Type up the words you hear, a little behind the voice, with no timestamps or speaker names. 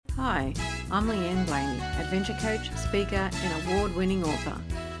Hi, I'm Leanne Blaney, adventure coach, speaker, and award-winning author.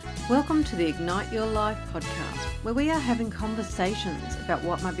 Welcome to the Ignite Your Life podcast, where we are having conversations about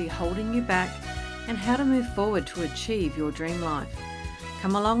what might be holding you back and how to move forward to achieve your dream life.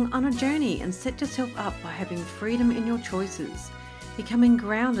 Come along on a journey and set yourself up by having freedom in your choices, becoming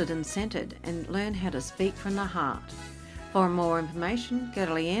grounded and centered, and learn how to speak from the heart. For more information, go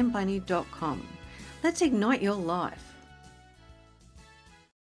to leanneblaney.com. Let's ignite your life.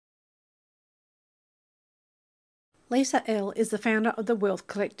 Lisa Elle is the founder of the Wealth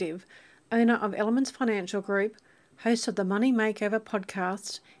Collective, owner of Elements Financial Group, host of the Money Makeover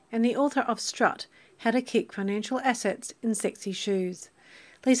podcast, and the author of Strut, How to Kick Financial Assets in Sexy Shoes.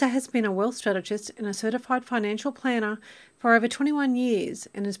 Lisa has been a wealth strategist and a certified financial planner for over 21 years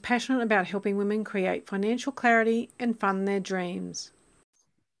and is passionate about helping women create financial clarity and fund their dreams.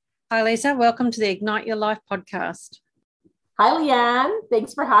 Hi Lisa, welcome to the Ignite Your Life podcast. Hi Leanne,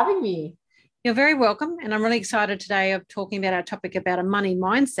 thanks for having me. You're very welcome, and I'm really excited today of talking about our topic about a money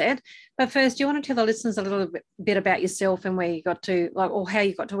mindset. But first, do you want to tell the listeners a little bit about yourself and where you got to, or how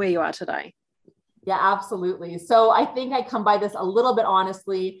you got to where you are today? Yeah, absolutely. So I think I come by this a little bit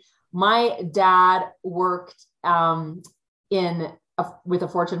honestly. My dad worked with a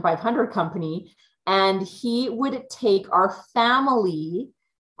Fortune 500 company, and he would take our family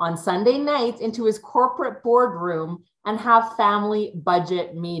on Sunday nights into his corporate boardroom and have family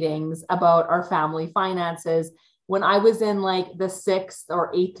budget meetings about our family finances when I was in like the 6th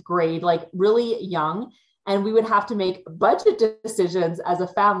or 8th grade, like really young. And we would have to make budget decisions as a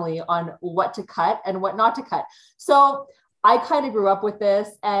family on what to cut and what not to cut. So I kind of grew up with this.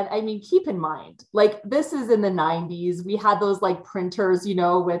 And I mean, keep in mind, like this is in the 90s. We had those like printers, you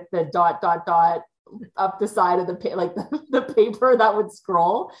know, with the ... up the side of the paper that would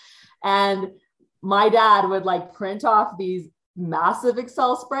scroll. And my dad would like print off these massive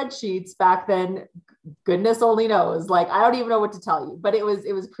Excel spreadsheets back then. Goodness only knows. Like, I don't even know what to tell you, but it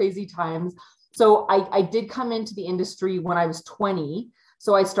was crazy times. So I did come into the industry when I was 20.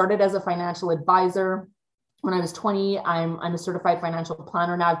 So I started as a financial advisor. When I was 20, I'm a certified financial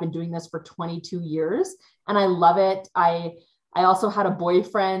planner now. I've been doing this for 22 years and I love it. I also had a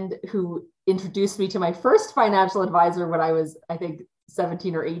boyfriend who introduced me to my first financial advisor when I was, I think,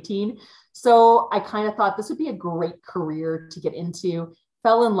 17 or 18. So I kind of thought this would be a great career to get into,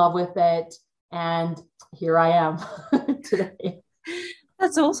 fell in love with it. And here I am today.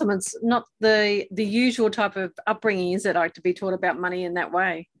 That's awesome. It's not the usual type of upbringing, is it, like to be taught about money in that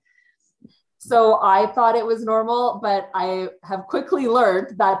way? So I thought it was normal, but I have quickly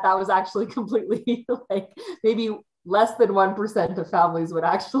learned that was actually completely like maybe less than 1% of families would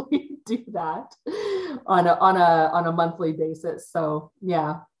actually do that on a monthly basis. So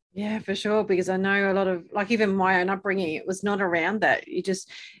yeah. Yeah, for sure. Because I know a lot of, like even my own upbringing, it was not around that.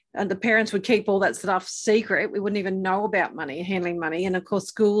 The parents would keep all that stuff secret. We wouldn't even know about money, handling money. And of course,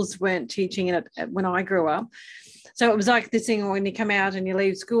 schools weren't teaching it when I grew up. So it was like this thing when you come out and you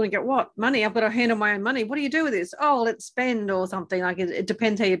leave school and you go, what, money? I've got to handle my own money. What do you do with this? Oh, let's spend or something. Like it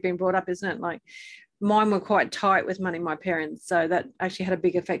depends how you've been brought up, isn't it? Like mine were quite tight with money, my parents. So that actually had a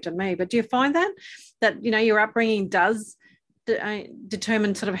big effect on me. But do you find that, you know, your upbringing does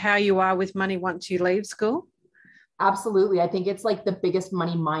determine sort of how you are with money once you leave school? Absolutely. I think it's like the biggest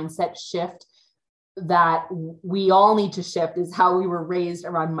money mindset shift that we all need to shift is how we were raised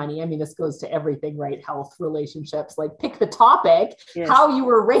around money. I mean, this goes to everything, right? Health, relationships, like pick the topic. Yes. How you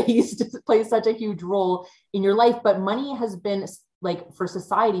were raised plays such a huge role in your life. But money has been like for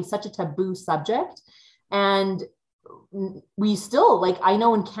society, such a taboo subject. And we still, like, I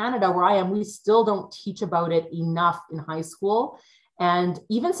know in Canada where I am, we still don't teach about it enough in high school. And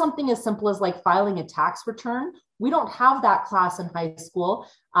even something as simple as like filing a tax return, we don't have that class in high school,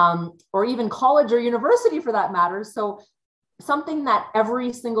 or even college or university for that matter. So something that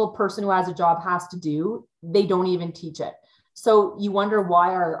every single person who has a job has to do, they don't even teach it. So you wonder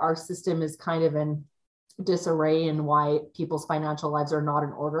why our system is kind of in disarray and why people's financial lives are not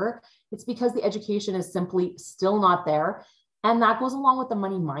in order. It's because the education is simply still not there. And that goes along with the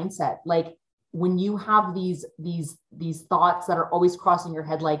money mindset. Like when you have these thoughts that are always crossing your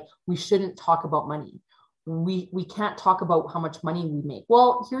head, like we shouldn't talk about money. We can't talk about how much money we make.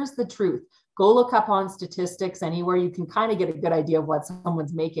 Well, here's the truth. Go look up on statistics anywhere. You can kind of get a good idea of what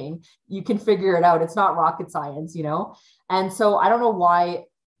someone's making. You can figure it out. It's not rocket science, you know? And so I don't know why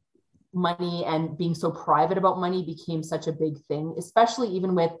money and being so private about money became such a big thing, especially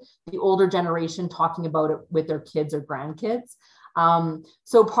even with the older generation talking about it with their kids or grandkids.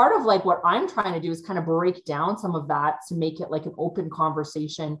 So part of like what I'm trying to do is kind of break down some of that to make it like an open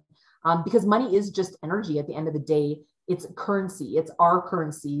conversation, because money is just energy at the end of the day. it's currency. It's our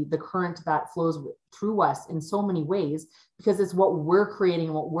currency, the current that flows through us in so many ways, because it's what we're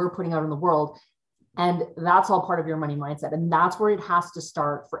creating, what we're putting out in the world. And that's all part of your money mindset. And that's where it has to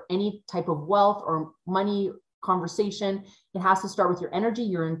start for any type of wealth or money conversation. It has to start with your energy,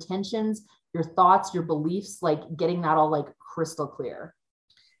 your intentions, your thoughts, your beliefs, like getting that all like crystal clear.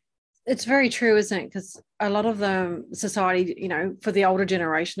 It's very true, isn't it? Because a lot of the society, you know, for the older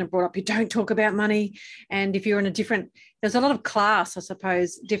generation are brought up, you don't talk about money. And if you're in a different, there's a lot of class, I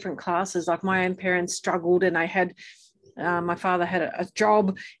suppose, different classes. Like my own parents struggled and they had, my father had a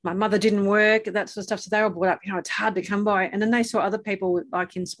job, my mother didn't work, that sort of stuff. So they were brought up, you know, it's hard to come by. And then they saw other people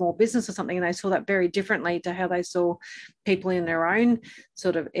like in small business or something, and they saw that very differently to how they saw people in their own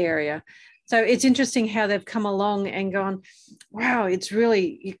sort of area. So it's interesting how they've come along and gone, wow, it's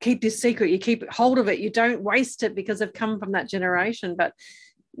really, you keep this secret, you keep hold of it, you don't waste it, because they've come from that generation. But,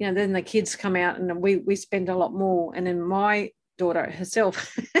 you know, then the kids come out and we spend a lot more. And then my daughter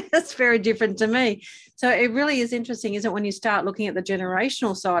herself, that's very different to me. So it really is interesting, isn't it, when you start looking at the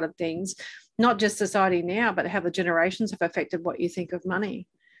generational side of things, not just society now, but how the generations have affected what you think of money.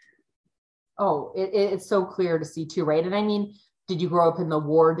 Oh, it's so clear to see too, right? And I mean, did you grow up in the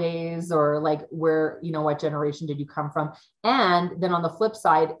war days, or like where, you know, what generation did you come from? And then on the flip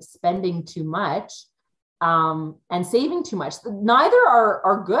side, spending too much and saving too much. Neither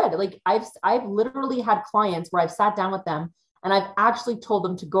are good. Like I've literally had clients where I've sat down with them and I've actually told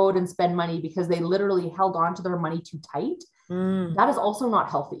them to go out and spend money because they literally held on to their money too tight. That is also not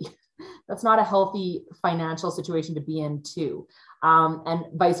healthy. That's not a healthy financial situation to be in too. And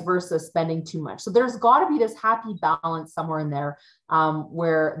vice versa, spending too much. So there's got to be this happy balance somewhere in there,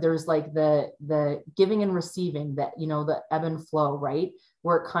 where there's like the giving and receiving, that, you know, the ebb and flow, right?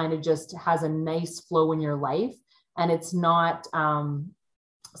 Where it kind of just has a nice flow in your life, and it's not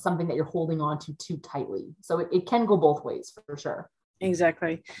something that you're holding on to too tightly. So it can go both ways for sure.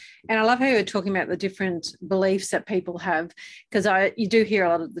 Exactly. And I love how you're talking about the different beliefs that people have, because you do hear a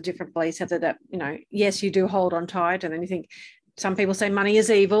lot of the different beliefs out there that, you know, yes, you do hold on tight. And then you think, some people say money is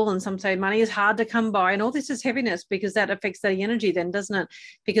evil, and some say money is hard to come by, and all this is heaviness, because that affects the energy then, doesn't it?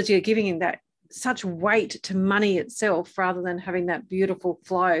 Because you're giving that such weight to money itself rather than having that beautiful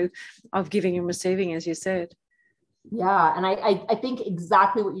flow of giving and receiving, as you said. Yeah. And I think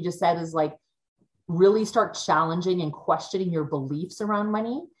exactly what you just said is like, really start challenging and questioning your beliefs around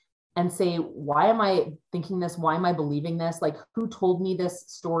money, and say, why am I thinking this? Why am I believing this? Like, who told me this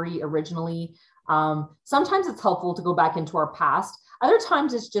story originally? Sometimes it's helpful to go back into our past. Other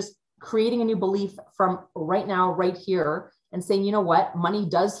times it's just creating a new belief from right now, right here, and saying, you know what, money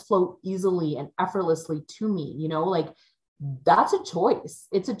does flow easily and effortlessly to me. You know, like, that's a choice.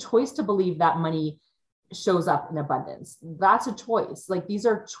 It's a choice to believe that money shows up in abundance. That's a choice. Like, these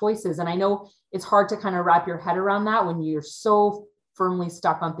are choices. And I know it's hard to kind of wrap your head around that when you're so firmly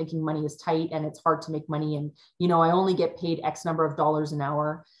stuck on thinking money is tight and it's hard to make money. And, you know, I only get paid X number of dollars an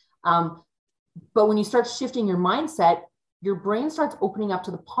hour. But when you start shifting your mindset, your brain starts opening up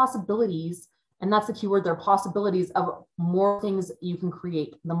to the possibilities. And that's the key word there, possibilities of more things you can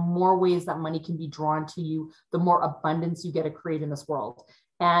create, the more ways that money can be drawn to you, the more abundance you get to create in this world.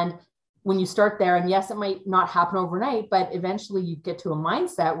 And when you start there, and yes, it might not happen overnight, but eventually you get to a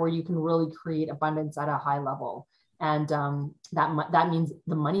mindset where you can really create abundance at a high level. And that means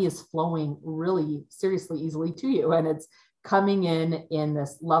the money is flowing really seriously, easily to you. And it's coming in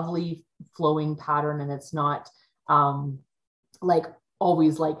this lovely flowing pattern. And it's not like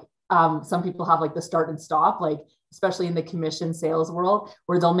always like some people have like the start and stop, like especially in the commission sales world,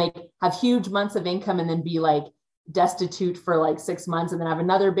 where they'll have huge months of income and then be like destitute for like 6 months and then have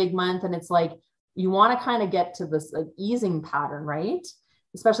another big month. And it's like, you want to kind of get to this like easing pattern, right?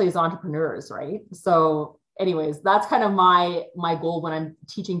 Especially as entrepreneurs, right? So anyways, that's kind of my goal when I'm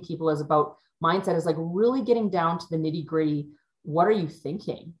teaching people is about mindset, is like really getting down to the nitty gritty. What are you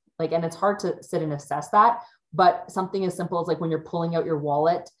thinking? Like, and it's hard to sit and assess that, but something as simple as like when you're pulling out your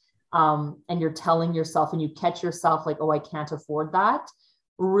wallet and you're telling yourself and you catch yourself like, oh, I can't afford that.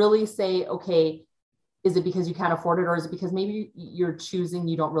 Really say, okay, is it because you can't afford it? Or is it because maybe you're choosing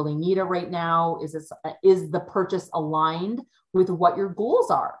you don't really need it right now? Is the purchase aligned with what your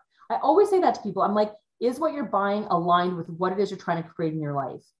goals are? I always say that to people. I'm like, is what you're buying aligned with what it is you're trying to create in your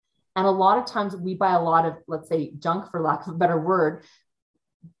life? And a lot of times we buy a lot of, let's say, junk, for lack of a better word,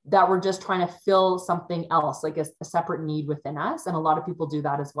 that we're just trying to fill something else, like a separate need within us. And a lot of people do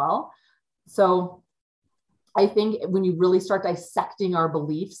that as well. So I think when you really start dissecting our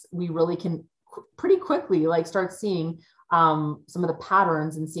beliefs, we really can pretty quickly like start seeing some of the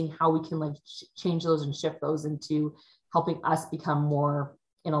patterns and seeing how we can like change those and shift those into helping us become more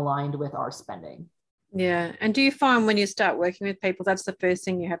in aligned with our spending. Yeah. And do you find when you start working with people, that's the first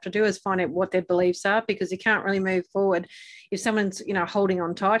thing you have to do is find out what their beliefs are, because you can't really move forward if someone's, holding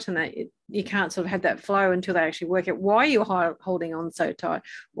on tight, and that you can't sort of have that flow until they actually work out why you're holding on so tight,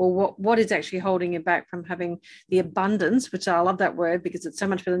 or what is actually holding you back from having the abundance, which I love that word because it's so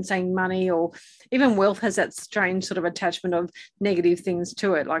much better than saying money, or even wealth has that strange sort of attachment of negative things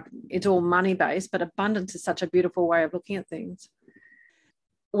to it. Like it's all money based, but abundance is such a beautiful way of looking at things.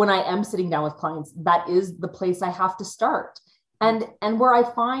 When I am sitting down with clients, that is the place I have to start. And where I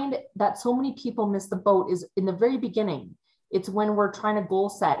find that so many people miss the boat is in the very beginning. It's when we're trying to goal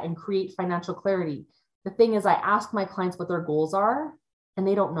set and create financial clarity. The thing is, I ask my clients what their goals are, and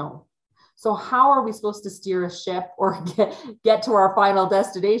they don't know. So how are we supposed to steer a ship or get to our final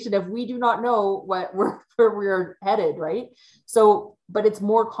destination if we do not know where we're headed, right? So, but it's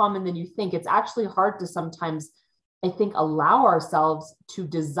more common than you think. It's actually hard to sometimes, I think, allow ourselves to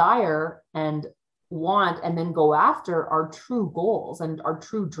desire and want and then go after our true goals and our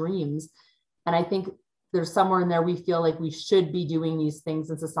true dreams. And I think there's somewhere in there we feel like we should be doing these things,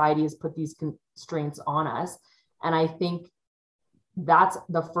 and society has put these constraints on us. And I think that's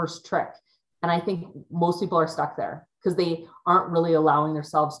the first trick. And I think most people are stuck there because they aren't really allowing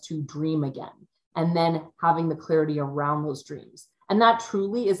themselves to dream again, and then having the clarity around those dreams. And that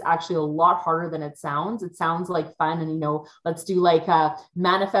truly is actually a lot harder than it sounds. It sounds like fun. And, let's do like a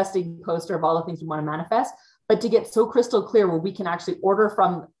manifesting poster of all the things we want to manifest. But to get so crystal clear where we can actually order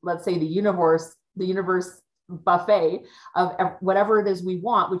from, let's say, the universe buffet of whatever it is we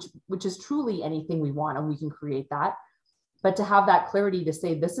want, which is truly anything we want, and we can create that. But to have that clarity to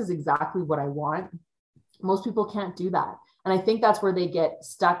say, this is exactly what I want, most people can't do that. And I think that's where they get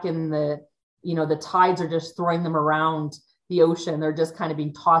stuck in the tides are just throwing them around the ocean. They're just kind of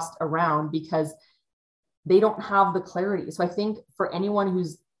being tossed around because they don't have the clarity. So I think for anyone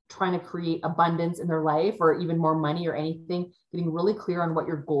who's trying to create abundance in their life, or even more money or anything, getting really clear on what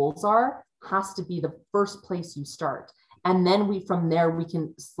your goals are has to be the first place you start. And then from there, we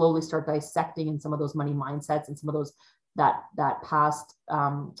can slowly start dissecting in some of those money mindsets and some of those, that past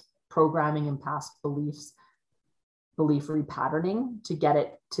programming and past belief repatterning to get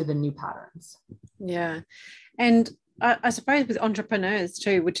it to the new patterns. Yeah. And I suppose with entrepreneurs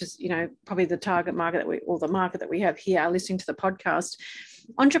too, which is, probably the target market the market that we have here listening to the podcast,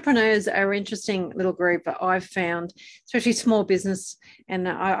 entrepreneurs are an interesting little group that I've found, especially small business. And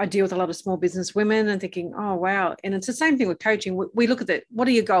I deal with a lot of small business women and thinking, oh, wow. And it's the same thing with coaching. We look at what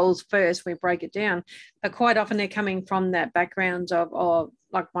are your goals first? We break it down. But quite often they're coming from that background of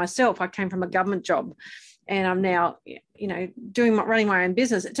like myself, I came from a government job. And I'm now, running my own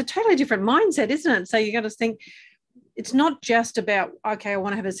business. It's a totally different mindset, isn't it? So you got to think, it's not just about, okay, I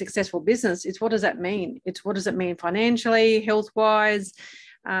want to have a successful business. It's what does that mean? It's what does it mean financially, health-wise,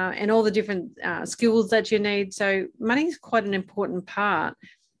 and all the different skills that you need. So money is quite an important part.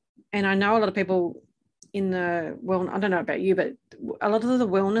 And I know a lot of people I don't know about you, but a lot of the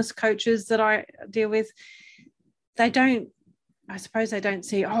wellness coaches that I deal with, I suppose they don't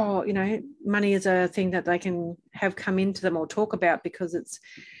see, money is a thing that they can have come into them or talk about because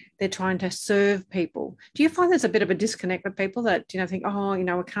they're trying to serve people. Do you find there's a bit of a disconnect with people that, think,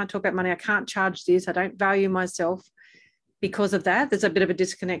 I can't talk about money. I can't charge this. I don't value myself because of that. There's a bit of a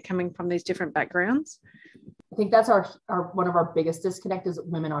disconnect coming from these different backgrounds. I think that's our one of our biggest disconnect is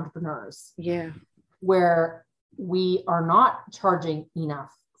women entrepreneurs. Yeah. Where we are not charging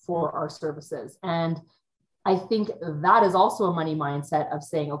enough for our services. And I think that is also a money mindset of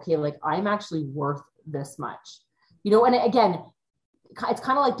saying, okay, like I'm actually worth this much, and again, it's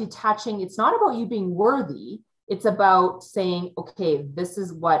kind of like detaching. It's not about you being worthy. It's about saying, okay, this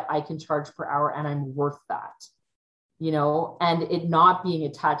is what I can charge per hour and I'm worth that, and it not being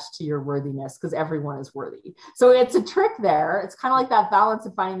attached to your worthiness because everyone is worthy. So it's a trick there. It's kind of like that balance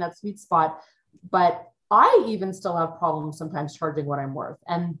of finding that sweet spot. But I even still have problems sometimes charging what I'm worth.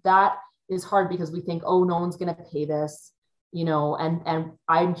 And that is hard because we think, oh, no one's going to pay this, and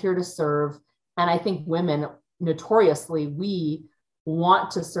I'm here to serve. And I think women notoriously, we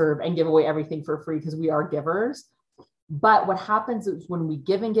want to serve and give away everything for free because we are givers. But what happens is when we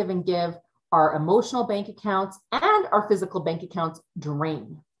give and give and give, our emotional bank accounts and our physical bank accounts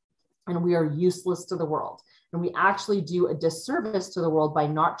drain, and we are useless to the world. And we actually do a disservice to the world by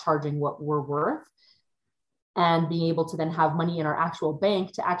not charging what we're worth and being able to then have money in our actual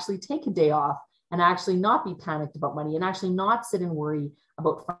bank to actually take a day off and actually not be panicked about money and actually not sit and worry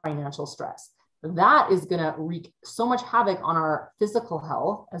about financial stress. That is going to wreak so much havoc on our physical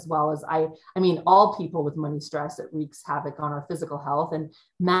health, as well as all people with money stress, it wreaks havoc on our physical health and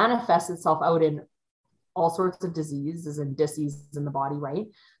manifests itself out in all sorts of diseases and diseases in the body, right?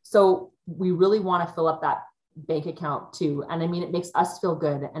 So we really want to fill up that bank account too. And I mean, it makes us feel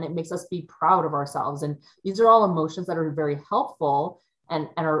good and it makes us be proud of ourselves. And these are all emotions that are very helpful and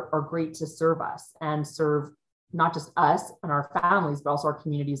are great to serve us and serve not just us and our families, but also our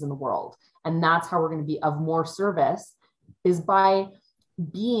communities in the world. And that's how we're going to be of more service, is by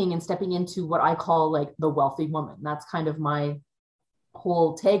being and stepping into what I call like the wealthy woman. That's kind of my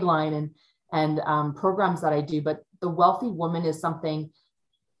whole tagline and programs that I do. But the wealthy woman is something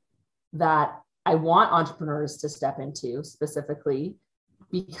that I want entrepreneurs to step into specifically,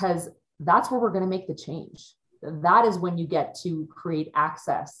 because that's where we're going to make the change. That is when you get to create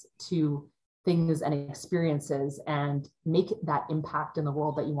access to things and experiences and make that impact in the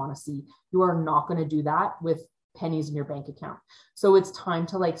world that you want to see. You are not going to do that with pennies in your bank account. So it's time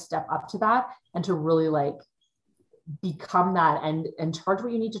to like step up to that and to really like become that and charge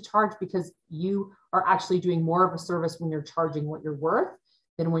what you need to charge, because you are actually doing more of a service when you're charging what you're worth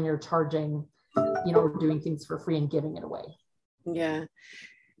than when you're charging, you know, doing things for free and giving it away. Yeah.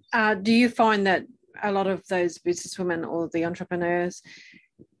 Do you find that a lot of those businesswomen or the entrepreneurs,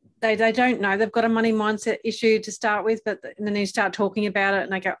 they don't know they've got a money mindset issue to start with, but then you start talking about it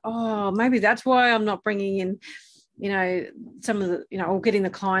and they go, oh, maybe that's why I'm not bringing in, you know, some of the, you know, or getting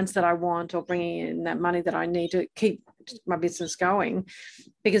the clients that I want or bringing in that money that I need to keep my business going,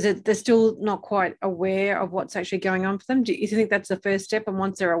 because they're still not quite aware of what's actually going on for them. Do you think that's the first step? And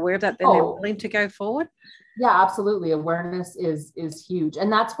once they're aware of that, then they're willing to go forward? Yeah, absolutely. Awareness is huge.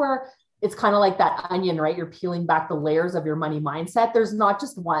 And that's where it's kind of like that onion, right? You're peeling back the layers of your money mindset. There's not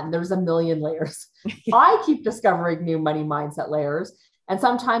just one, there's a million layers. I keep discovering new money mindset layers. And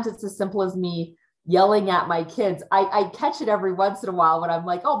sometimes it's as simple as me yelling at my kids. I catch it every once in a while when I'm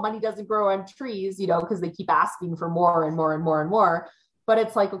like, oh, money doesn't grow on trees, you know, because they keep asking for more and more and more and more. But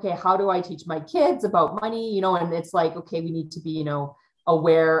it's like, okay, how do I teach my kids about money? You know, and it's like, okay, we need to be, you know,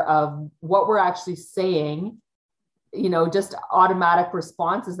 aware of what we're actually saying, you know, just automatic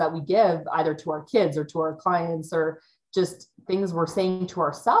responses that we give either to our kids or to our clients, or just things we're saying to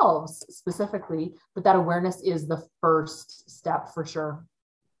ourselves specifically. But that awareness is the first step for sure.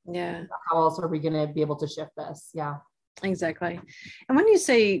 Yeah. How else are we going to be able to shift this? Yeah. Exactly. And when you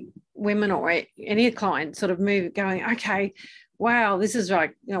see women or any client sort of move going, okay, wow, this is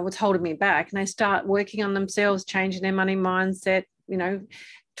like, you know, what's holding me back. And they start working on themselves, changing their money mindset, you know,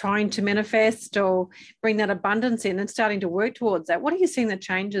 trying to manifest or bring that abundance in and starting to work towards that. What are you seeing the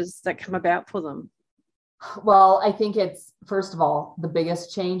changes that come about for them? Well, I think it's, first of all, the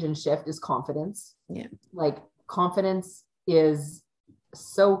biggest change and shift is confidence. Yeah. Like confidence is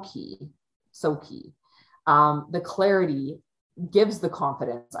so key, so key. The clarity gives the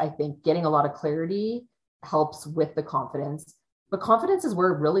confidence. I think getting a lot of clarity helps with the confidence, but confidence is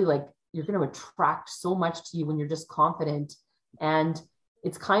where really like you're going to attract so much to you when you're just confident. And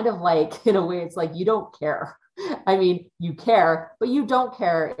it's kind of like, in a way, it's like, you don't care. I mean, you care, but you don't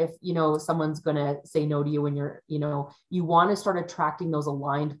care if, you know, someone's going to say no to you when you're, you know, you want to start attracting those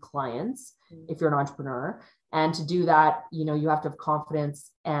aligned clients if you're an entrepreneur. And to do that, you know, you have to have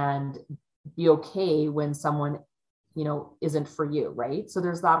confidence and be okay when someone, you know, isn't for you, right? So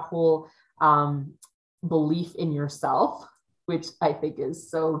there's that whole belief in yourself, which I think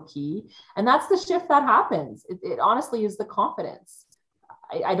is so key. And that's the shift that happens. It honestly is the confidence.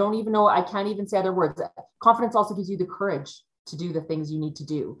 I don't even know, I can't even say other words. Confidence also gives you the courage to do the things you need to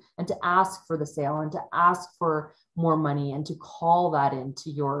do and to ask for the sale and to ask for more money and to call that into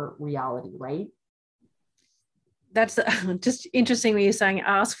your reality, right? That's just interesting when you're saying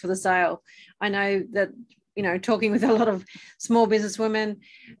ask for the sale. I know that, you know, talking with a lot of small business women,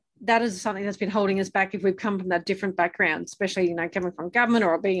 that is something that's been holding us back if we've come from that different background, especially, you know, coming from government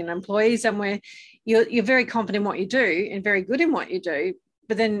or being an employee somewhere. You're very confident in what you do and very good in what you do,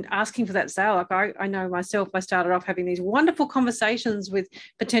 but then asking for that sale, like I know myself, I started off having these wonderful conversations with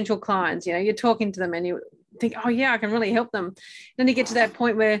potential clients. You know, you're talking to them and you think, oh yeah, I can really help them. Then you get to that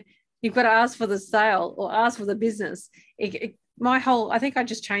point where you've got to ask for the sale or ask for the business. I think I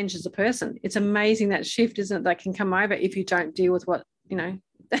just changed as a person. It's amazing that shift, isn't it, that can come over if you don't deal with what, you know,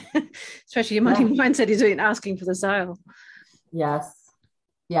 especially your money mindset is doing, asking for the sale. Yes.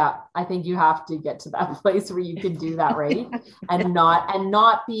 Yeah. I think you have to get to that place where you can do that, right? and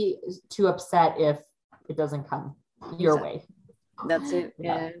not be too upset if it doesn't come your way. That's it.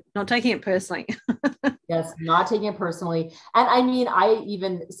 Yeah. Not taking it personally. Yes. Not taking it personally. And I mean, I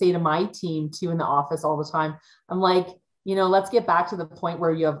even say to my team too, in the office all the time, I'm like, you know, let's get back to the point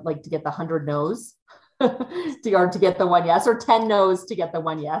where you have like to get the 100 no's to get the one yes, or 10 no's to get the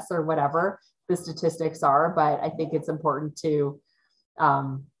one yes, or whatever the statistics are. But I think it's important to,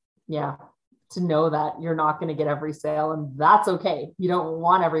 to know that you're not going to get every sale, and that's okay. You don't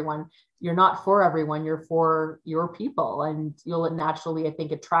want everyone you're not for everyone, you're for your people. And you'll naturally, I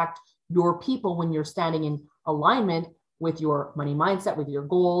think, attract your people when you're standing in alignment with your money mindset, with your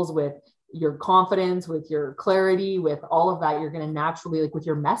goals, with your confidence, with your clarity, with all of that. You're going to naturally, like with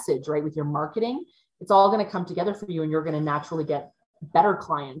your message, right? With your marketing, it's all going to come together for you, and you're going to naturally get better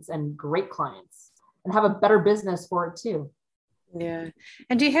clients and great clients and have a better business for it too. Yeah.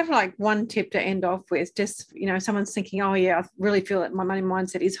 And do you have like one tip to end off with? Just, someone's thinking, oh yeah, I really feel that my money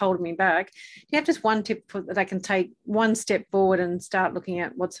mindset is holding me back. Do you have just one tip that they can take one step forward and start looking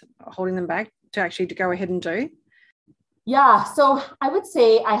at what's holding them back to actually to go ahead and do? Yeah. So I would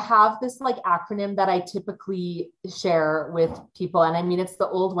say I have this like acronym that I typically share with people. And I mean, it's the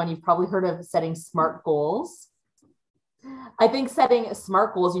old one. You've probably heard of setting SMART goals. I think setting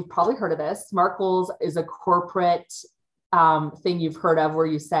SMART goals, you've probably heard of this. SMART goals is a corporate thing you've heard of where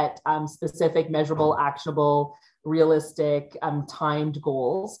you set specific, measurable, actionable, realistic, timed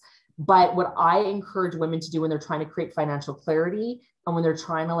goals. But what I encourage women to do when they're trying to create financial clarity and when they're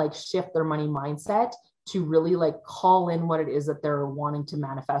trying to like shift their money mindset to really like call in what it is that they're wanting to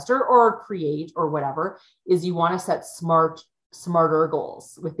manifest or create or whatever, is you want to set smarter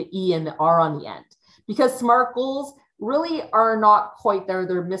goals with the E and the R on the end, because SMART goals really are not quite there.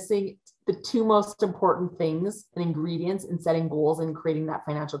 They're missing the two most important things and ingredients in setting goals and creating that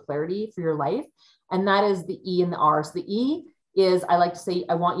financial clarity for your life. And that is the E and the R. So the E is, I like to say,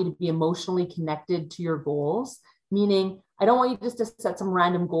 I want you to be emotionally connected to your goals, meaning I don't want you just to set some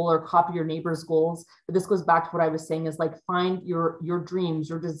random goal or copy your neighbor's goals. But this goes back to what I was saying, is like find your dreams,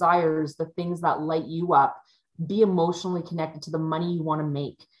 your desires, the things that light you up. Be emotionally connected to the money you want to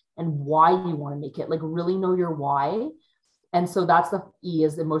make and why you want to make it. Like really know your why. And so that's the E,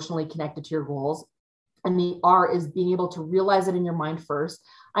 is emotionally connected to your goals. And the R is being able to realize it in your mind first.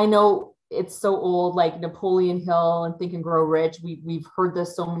 I know it's so old, like Napoleon Hill and Think and Grow Rich. We've heard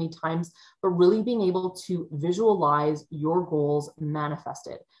this so many times, but really being able to visualize your goals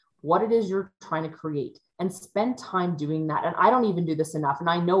manifested, what it is you're trying to create, and spend time doing that. And I don't even do this enough, and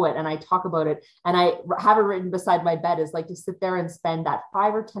I know it, and I talk about it, and I have it written beside my bed, is like to sit there and spend that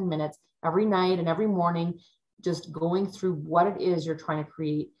 5 or 10 minutes every night and every morning, just going through what it is you're trying to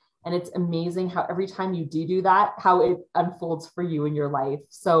create. And it's amazing how every time you do that, how it unfolds for you in your life.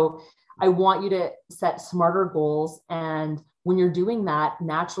 So I want you to set smarter goals. And when you're doing that,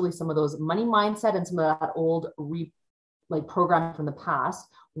 naturally, some of those money mindset and some of that old programming from the past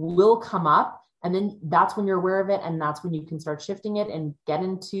will come up. And then that's when you're aware of it. And that's when you can start shifting it and get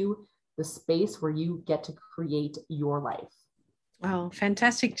into the space where you get to create your life. Oh,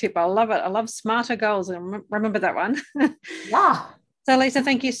 fantastic tip. I love it. I love smarter goals. And remember that one. Yeah. So, Lisa,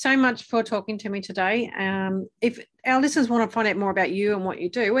 thank you so much for talking to me today. If our listeners want to find out more about you and what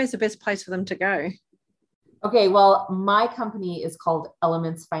you do, where's the best place for them to go? Okay, well, my company is called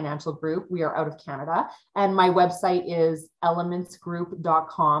Elements Financial Group. We are out of Canada, and my website is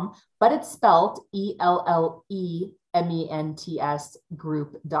elementsgroup.com, but it's spelled ELLEMENTS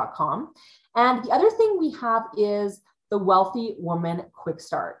group.com. And the other thing we have is the Wealthy Woman Quick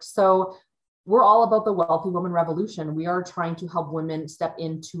Start. So we're all about the Wealthy Woman Revolution. We are trying to help women step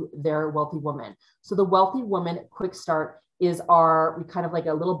into their wealthy woman. So the Wealthy Woman Quick Start is we kind of like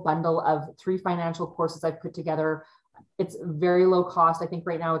a little bundle of 3 financial courses I've put together. It's very low cost. I think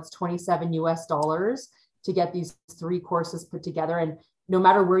right now it's $27 US to get these 3 courses put together. And no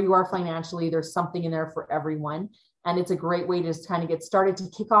matter where you are financially, there's something in there for everyone. And it's a great way to just kind of get started, to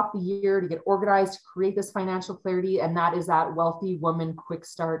kick off the year, to get organized, to create this financial clarity. And that is at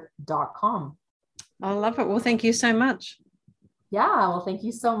wealthywomanquickstart.com. I love it. Well, thank you so much. Yeah. Well, thank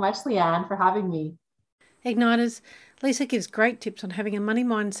you so much, Leanne, for having me. Igniters, Lisa gives great tips on having a money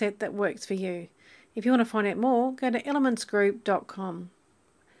mindset that works for you. If you want to find out more, go to elementsgroup.com.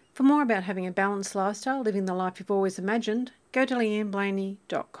 For more about having a balanced lifestyle, living the life you've always imagined, go to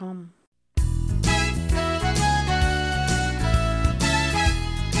leanneblaney.com.